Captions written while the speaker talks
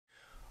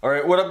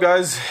Alright, what up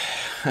guys?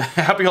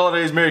 Happy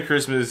holidays, Merry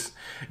Christmas.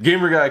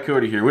 Gamer Guy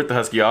Cody here with the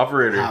Husky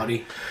Operator.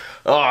 Howdy.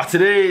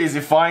 Today is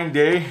a fine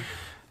day.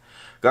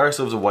 Got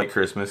ourselves a white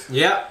Christmas.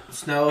 Yep,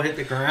 snow hit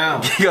the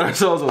ground. We got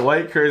ourselves a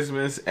white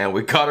Christmas and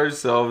we got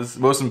ourselves,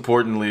 most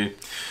importantly,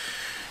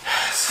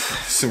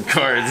 some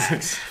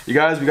cards. You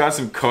guys, we got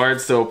some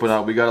cards to open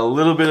up. We got a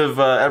little bit of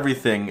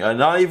everything.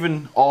 Not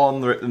even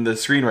all in the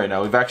screen right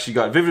now. We've actually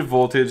got Vivid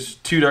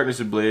Voltage, 2 Darkness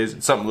Ablaze,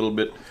 and something a little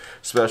bit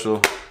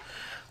special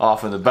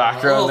off in the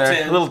background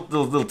there. A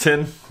little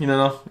tin, you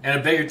know. And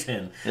a bigger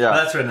tin. Yeah. But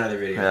that's for another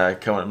video. Yeah,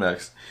 coming up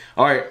next.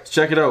 Alright,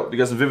 check it out. We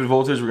got some Vivid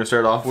Voltage we're going to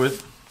start off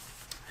with.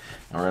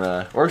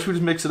 Or should we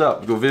just mix it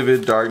up? Go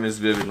Vivid, Darkness,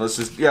 Vivid. Let's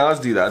do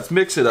that. Let's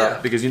mix it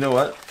up because you know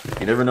what?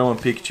 You never know when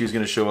Pikachu's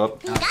going to show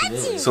up.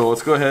 Absolutely. So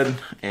let's go ahead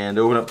and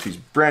open up these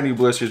brand new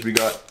blisters we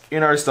got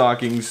in our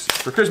stockings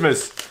for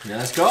Christmas. Yeah,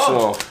 let's go.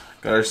 So,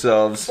 got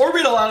ourselves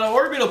Orbeetle out of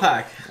Orbeetle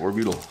pack.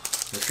 Orbeetle.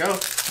 Let's go.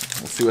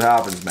 Let's see what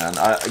happens, man.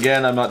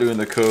 Again, I'm not doing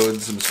the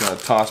codes. I'm just going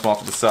to toss them off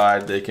to the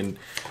side. They can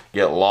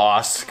get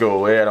lost, go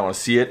away. I don't want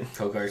to see it.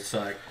 Code cards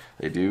suck.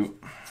 They do.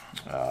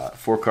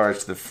 4 cards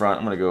to the front.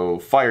 I'm going to go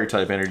Fire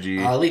type energy.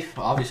 Leaf,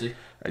 obviously.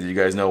 As you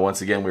guys know,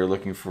 once again, we were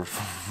looking for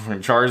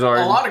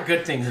Charizard. A lot of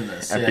good things in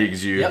this. And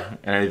Pikachu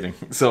and anything.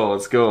 So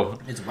let's go.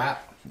 It's a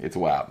WAP. It's a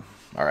WAP.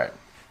 Alright.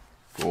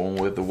 Going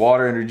with the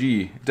Water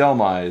Energy.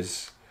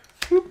 Delmise.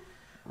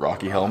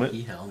 Rocky Helmet.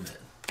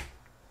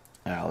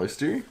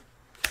 Alistair.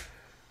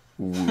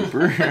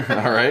 Wooper.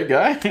 Alright,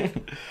 guy.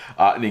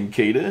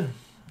 Ninkata.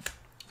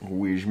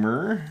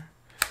 Whismur.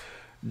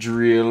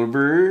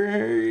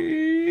 Drillbur.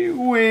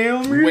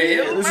 Whalmer.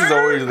 This is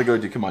always the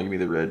go-to. Come on, give me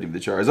the red. Give me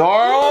the Charizard.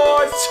 Oh,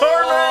 it's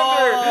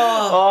Charmander!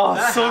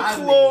 Oh, so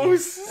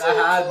close. That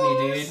had me,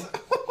 dude.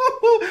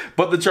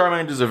 But the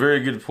Charmander is a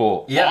very good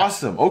pull. Yeah.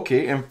 Awesome.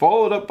 Okay, and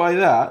followed up by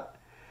that,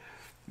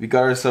 we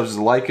got ourselves a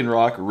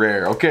Lycanroc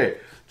rare. Okay,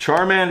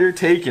 Charmander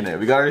taking it.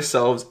 We got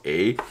ourselves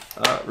a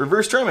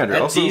reverse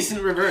Charmander. A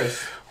decent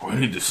reverse. We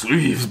need the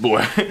sleeves,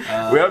 boy.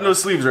 We have no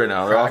sleeves right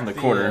now. They're off in the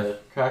corner.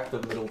 Crack the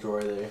middle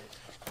drawer there.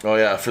 Oh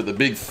yeah, for the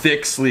big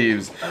thick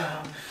sleeves.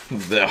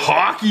 The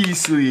hockey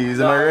sleeves.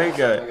 Am I right,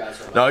 guy?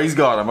 No, he's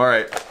got them.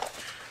 Alright.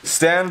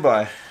 Stand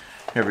by,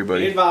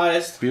 everybody. Be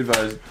advised. Be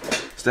advised.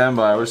 Stand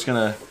by. We're just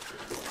gonna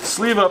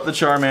sleeve up the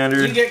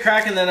Charmander. You get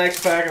cracking the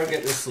next pack, I'll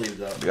get this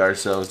sleeved up. We got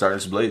ourselves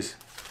Darkness Ablaze.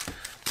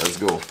 Let's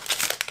go.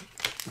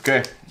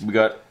 Okay, we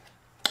got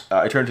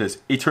Eternatus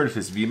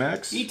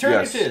VMAX.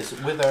 Eternatus yes.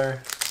 With our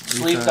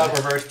sleeved up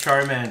reverse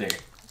Charmander.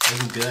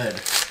 Looking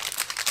good.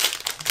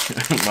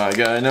 My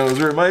guy knows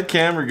where my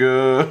camera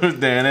goes.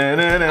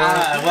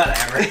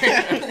 Whatever.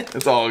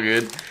 It's all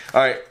good.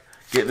 Alright,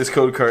 get this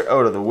code card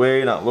out of the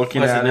way, not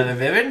looking at it. Was it another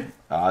Vivid?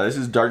 This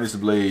is Darkness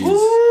Ablaze.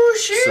 Ooh,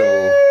 shit!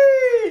 So,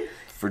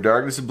 for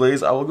Darkness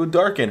Ablaze, I will go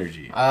Dark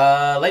Energy.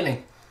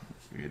 Lightning.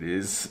 It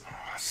is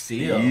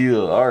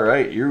Steel.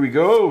 Alright, here we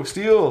go.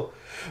 Steel.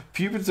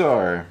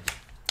 Pupitar.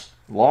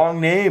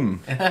 Long name.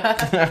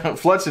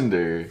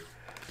 Fletchender.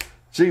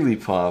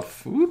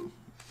 Jigglypuff. Whoop.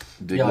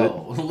 Diglett.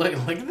 Yo, look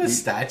at the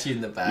statue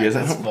in the back. Yes,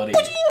 that's funny.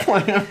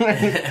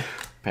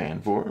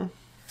 Panfor.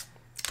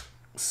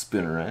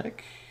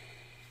 Spinnerack.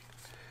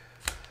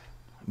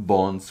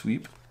 Bond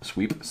Sweep.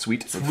 Sweet.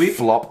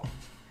 Flop.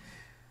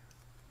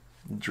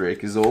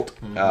 Dracozolt.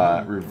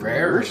 Reverse.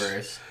 Rare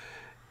reverse.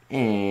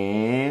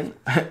 And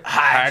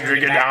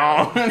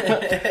Hydreigon.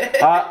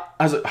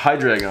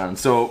 Hydreigon.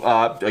 So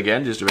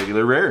again, just a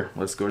regular rare.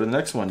 Let's go to the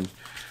next one.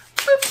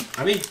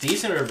 I mean,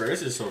 decent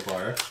reverses so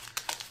far.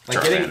 Like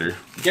Charmander.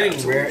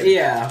 getting rare.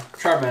 Yeah,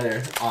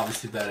 Charmander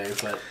obviously better,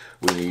 but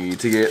we need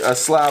to get a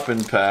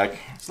slapping pack.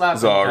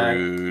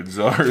 Zarude.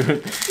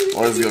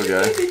 Let's go,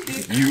 guy.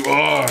 You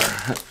are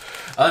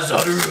a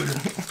Zarude.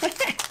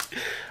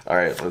 All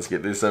right, let's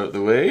get this out of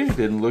the way.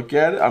 Didn't look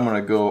at it. I'm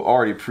gonna go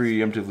already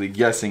preemptively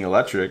guessing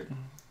electric.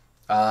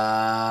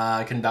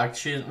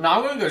 Conduction. No,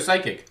 I'm gonna go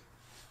psychic.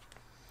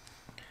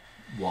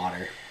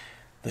 Water.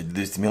 They do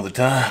this to me all the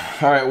time.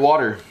 All right,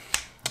 water.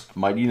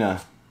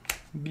 Mightyna.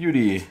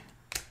 Beauty.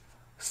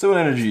 Stone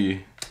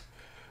Energy.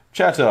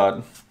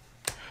 Chatot.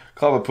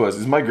 Clobbopus.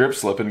 Is my grip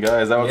slipping,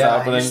 guys? Is that what's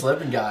happening? You're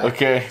slipping, guy.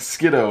 Okay,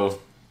 Skiddo.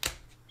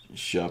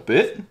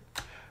 Shuppet.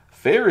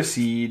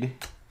 Ferroseed.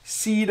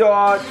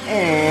 Seedot.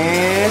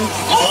 And...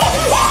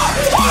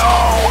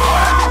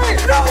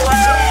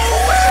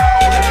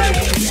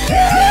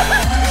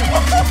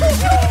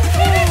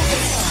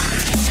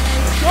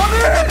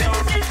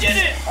 You did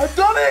it! I've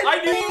done it!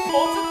 I knew you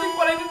pulled something,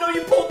 but I didn't know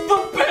you pulled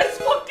the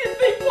best fucking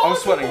thing possible! I'm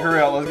sweating.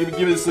 Hurry up. Let's give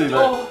me the sleeve.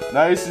 Right?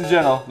 Nice and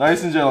gentle.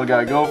 Nice and gentle,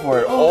 guy. Go for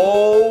it.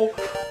 Oh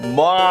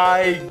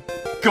my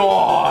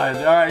god.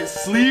 Alright,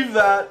 sleeve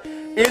that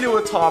into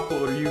a top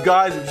loader. You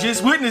guys have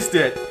just witnessed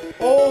it.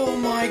 Oh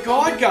my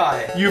god,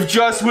 guy. You've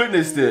just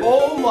witnessed it.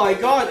 Oh my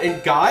god.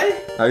 And guy?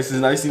 Nice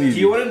and easy. Do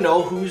you want to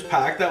know whose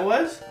pack that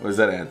was? Was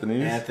that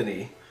Anthony's?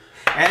 Anthony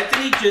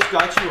just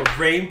got you a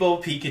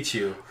rainbow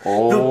Pikachu.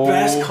 Oh, the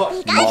best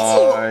card.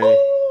 My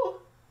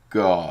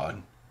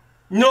god.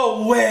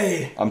 No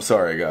way. I'm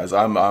sorry, guys.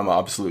 I'm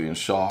absolutely in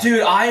shock.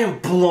 Dude, I am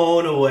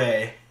blown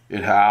away.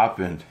 It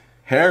happened.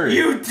 Harry.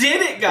 You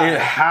did it, guys. It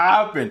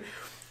happened.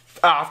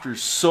 After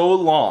so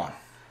long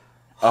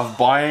of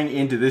buying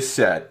into this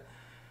set.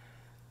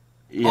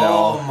 You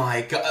know. Oh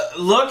my god.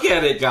 Look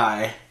at it,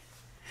 guy.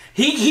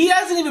 He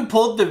hasn't even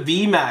pulled the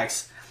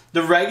VMAX.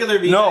 The regular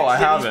VMAX. No, I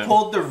haven't. He's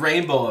pulled the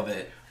rainbow of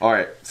it.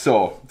 Alright,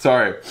 so,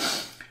 sorry.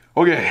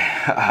 Okay.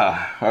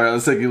 Alright,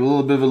 let's take a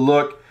little bit of a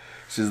look.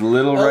 This is a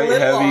little heavy.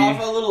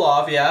 A little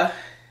off, yeah.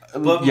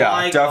 But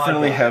yeah,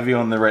 definitely heavy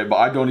on the right, but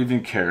I don't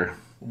even care.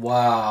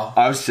 Wow.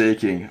 I'm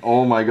shaking.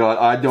 Oh my god,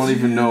 I don't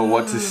even know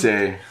what to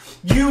say.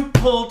 You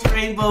pulled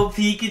Rainbow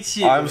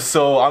Pikachu.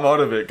 I'm out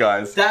of it,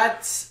 guys.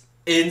 That's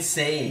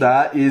insane.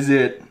 That is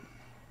it.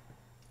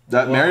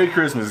 Merry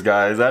Christmas,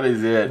 guys. That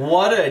is it.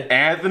 What a...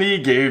 Anthony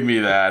gave me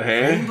that,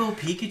 hey? Rainbow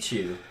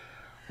Pikachu.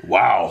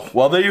 Wow.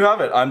 Well, there you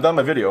have it. I'm done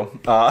my video.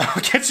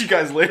 I'll catch you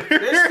guys later.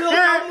 There's still a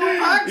couple more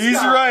packs. He's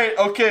right.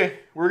 Okay,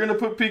 we're going to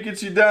put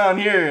Pikachu down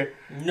here.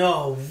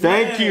 No way.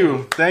 Thank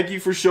you. Thank you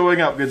for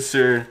showing up, good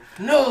sir.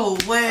 No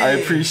way. I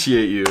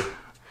appreciate you.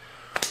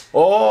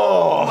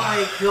 Oh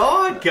my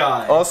god,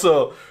 guys.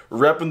 Also,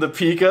 repping the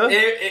Pika.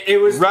 It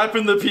was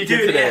repping the Pika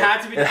today. It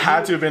had to be. It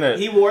had to have been it.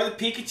 He wore the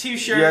Pikachu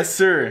shirt. Yes,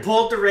 sir.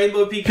 Pulled the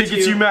Rainbow Pikachu.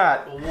 Pikachu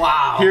mat.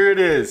 Wow. Here it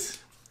is.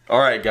 All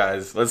right,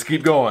 guys. Let's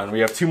keep going. We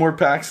have 2 more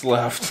packs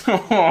left.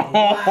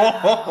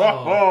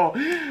 Wow.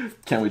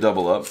 Can we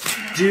double up?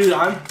 Dude,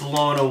 I'm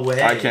blown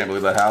away. I can't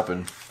believe that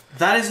happened.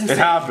 That is insane. It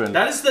happened.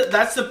 That's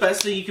the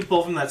best thing you can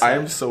pull from that set. I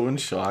am so in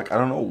shock. I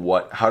don't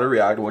know how to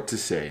react, what to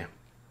say.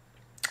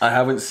 I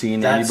haven't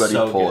seen anybody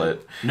pull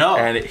it. No.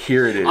 And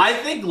here it is. I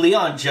think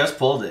Leon just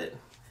pulled it.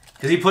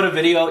 Because he put a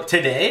video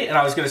today, and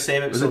I was going to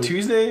save it. Was it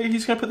Tuesday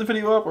he's going to put the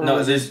video up? Or no,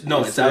 it's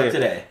out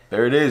today.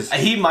 There it is.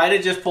 He might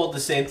have just pulled the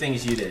same thing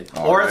as you did.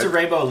 Or it's a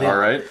Rainbow Leon. All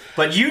right.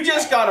 But you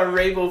just got a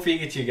Rainbow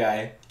Pikachu,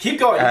 guy. Keep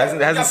going. It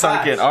hasn't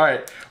sunk in. All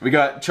right. We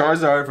got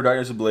Charizard for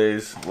Darkness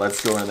Ablaze.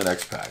 Let's go into the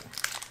next pack.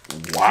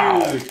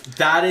 Wow. Dude,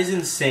 that is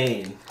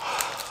insane.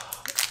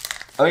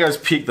 I think I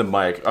just peaked the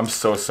mic. I'm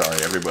so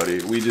sorry,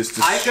 everybody. We just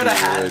destroyed. I could have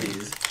had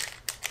these.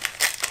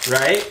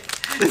 Right?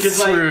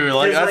 It's true.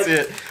 Like, that's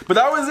it. But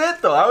that was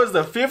it, though. That was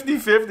the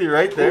 50-50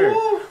 right there.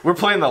 Ooh. We're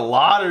playing the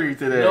lottery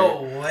today.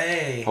 No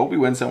way. Hope we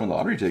win some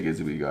lottery tickets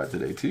that we got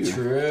today, too.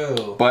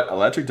 True. But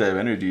Electric type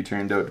energy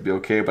turned out to be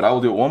okay. But I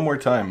will do it one more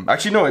time.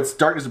 Actually, no, it's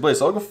Darkness Ablaze.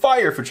 So I'll go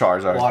fire for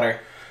Charizard. Water.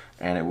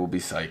 And it will be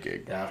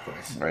Psychic. Yeah, of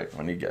course. Right,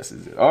 when he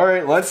guesses it. All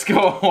right, let's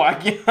go.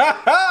 But dude,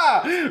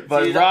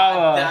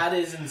 bravo. That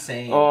is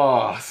insane.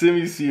 Oh,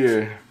 Simi's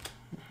here.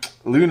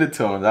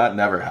 Lunatone, that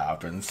never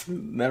happens.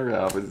 Never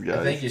happens, guys.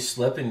 I think you're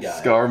slipping,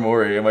 guys.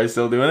 Skarmory, am I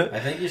still doing it? I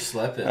think you're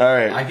slipping. All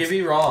right. I could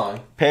be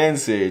wrong.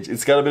 Pansage,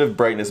 it's got a bit of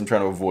brightness I'm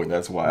trying to avoid,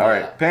 that's why. Yeah. All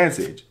right,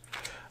 Pansage.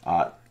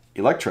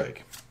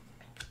 Electrike.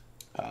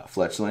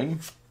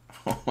 Fletchling.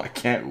 Oh, I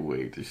can't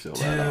wait to show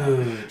that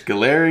off.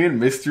 Galarian,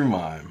 Mr.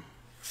 Mime.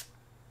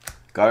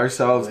 Got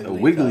ourselves a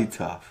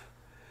Wigglytuff.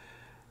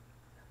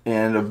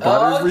 And a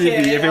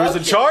Butterfree V. If it was a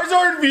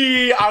Charizard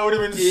V, I would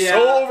have been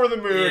so over the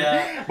moon.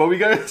 Yeah. But we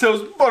got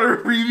ourselves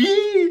Butterfree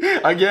V.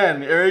 Again,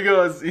 there he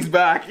goes. He's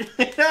back.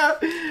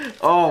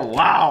 Oh,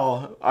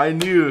 wow. I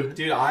knew.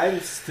 Dude,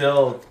 I'm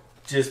still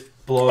just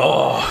blown away.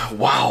 Oh,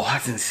 wow.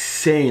 That's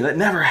insane. That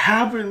never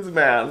happens,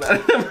 man.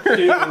 That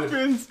never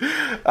happens.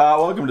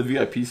 Welcome to the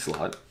VIP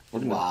slot.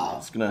 Wow.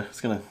 It's gonna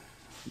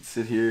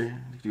sit here.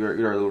 Do our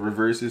little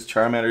reverses.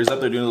 Charmander's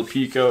up there doing a little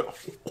peek out.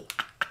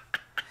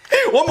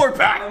 One more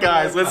pack,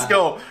 guys. Let's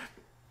go.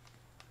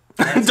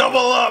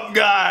 Double up,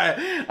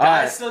 guy.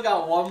 I still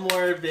got one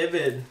more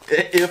Vivid.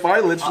 If I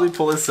literally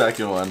pull a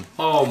second one,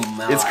 oh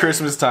man, it's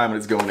Christmas time and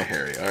it's going to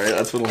Harry. All right,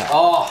 that's what'll happen.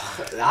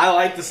 Oh, I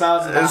like the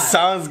sounds of that. It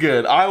sounds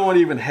good. I won't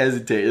even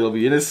hesitate. It'll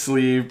be in his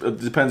sleeve. It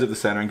depends if the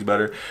centering's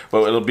better,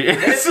 but it'll be in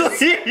his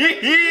sleeve,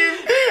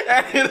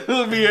 and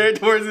it'll be right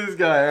towards this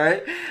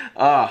guy.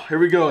 All right. Here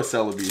we go,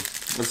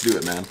 Celebi. Let's do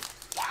it, man.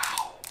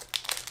 Wow.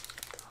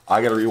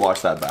 I gotta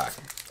rewatch that back.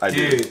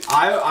 Dude,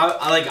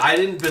 I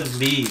didn't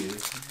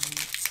believe.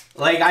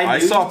 Like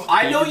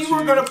I know you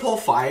were gonna pull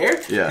fire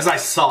because I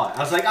saw it. I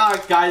was like,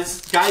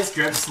 guys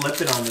grip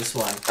slipping on this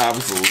one.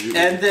 Absolutely.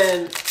 And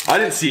then I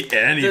didn't see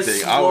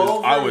anything.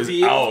 I was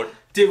out.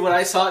 Dude, when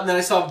I saw it, and then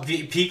I saw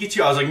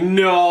Pikachu, I was like,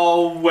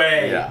 no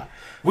way. Yeah.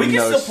 We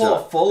can still pull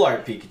a full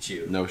art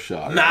Pikachu. No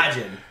shot.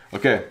 Imagine.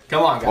 Okay.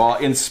 Come on, guys. Well,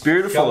 in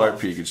spirit of full art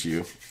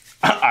Pikachu,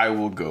 I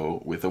will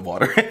go with a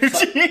water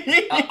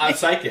energy. I'm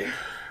psychic.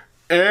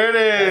 There it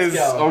is.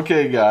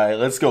 Okay, guy.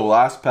 Let's go.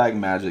 Last pack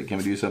magic. Can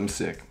we do something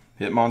sick?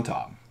 Hit him on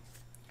top.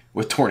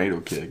 With Tornado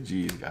Kick.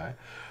 Jeez, guy.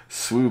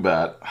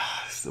 Swoobat.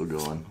 Still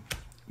going.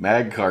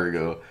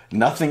 Magcargo.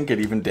 Nothing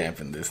could even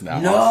dampen this now.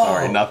 No. I'm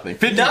sorry. Nothing.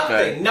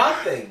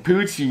 Nothing.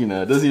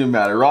 Poochyena. Doesn't even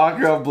matter.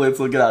 Rockruff, Blitz.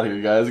 Look out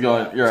here, guys.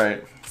 Going. Yeah. You're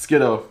right.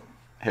 Skiddo.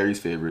 Harry's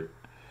favorite.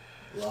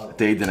 Love it.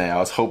 Day Dene. I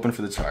was hoping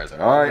for the Charizard.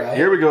 Alright.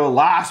 Here we go.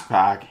 Last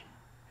pack.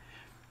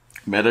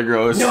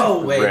 Metagross.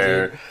 No way,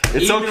 rare.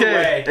 dude. It's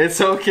okay. It's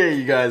okay,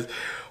 you guys.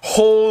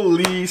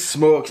 Holy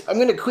smokes. I'm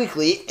gonna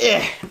quickly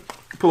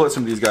pull out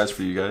some of these guys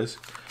for you guys.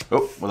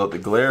 Oh, without the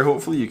glare,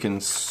 hopefully you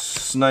can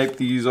snipe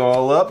these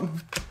all up.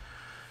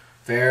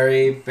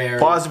 Very, very.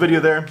 Pause the video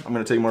there. I'm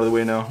gonna take him out of the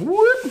way now.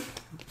 Whoop.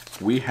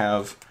 We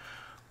have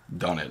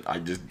done it. I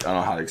don't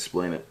know how to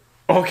explain it.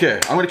 Okay,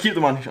 I'm gonna keep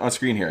them on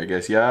screen here, I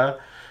guess. Yeah,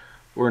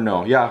 or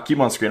no? Yeah, keep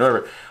them on screen.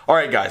 Whatever. All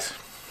right, guys.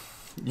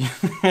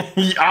 I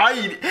don't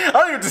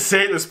even have to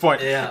say at this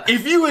point. Yeah.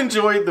 If you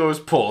enjoyed those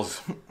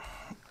pulls.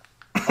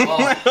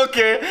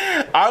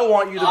 Okay, I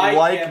want you to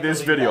like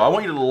this video. I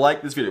want you to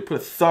like this video. Put a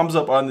thumbs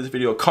up on this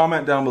video.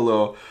 Comment down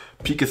below.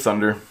 Pika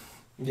Thunder.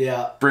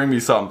 Yeah. Bring me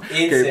some.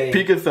 Okay,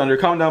 Pika Thunder.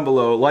 Comment down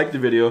below. Like the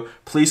video.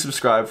 Please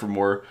subscribe for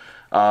more.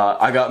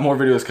 I got more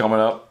videos coming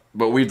up,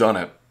 but we've done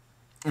it.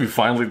 We've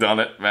finally done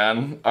it,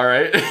 man. All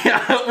right.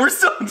 We're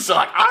still in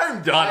shock.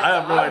 I'm done. I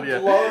have no idea.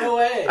 I'm blown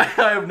away. I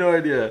have no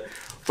idea.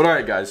 But all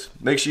right, guys.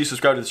 Make sure you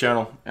subscribe to the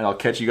channel, and I'll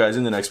catch you guys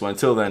in the next one.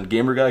 Until then,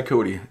 Gamer Guy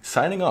Cody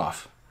signing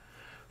off.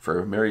 For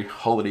a merry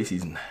holiday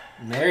season.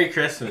 Merry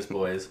Christmas,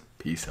 boys.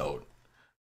 Peace out.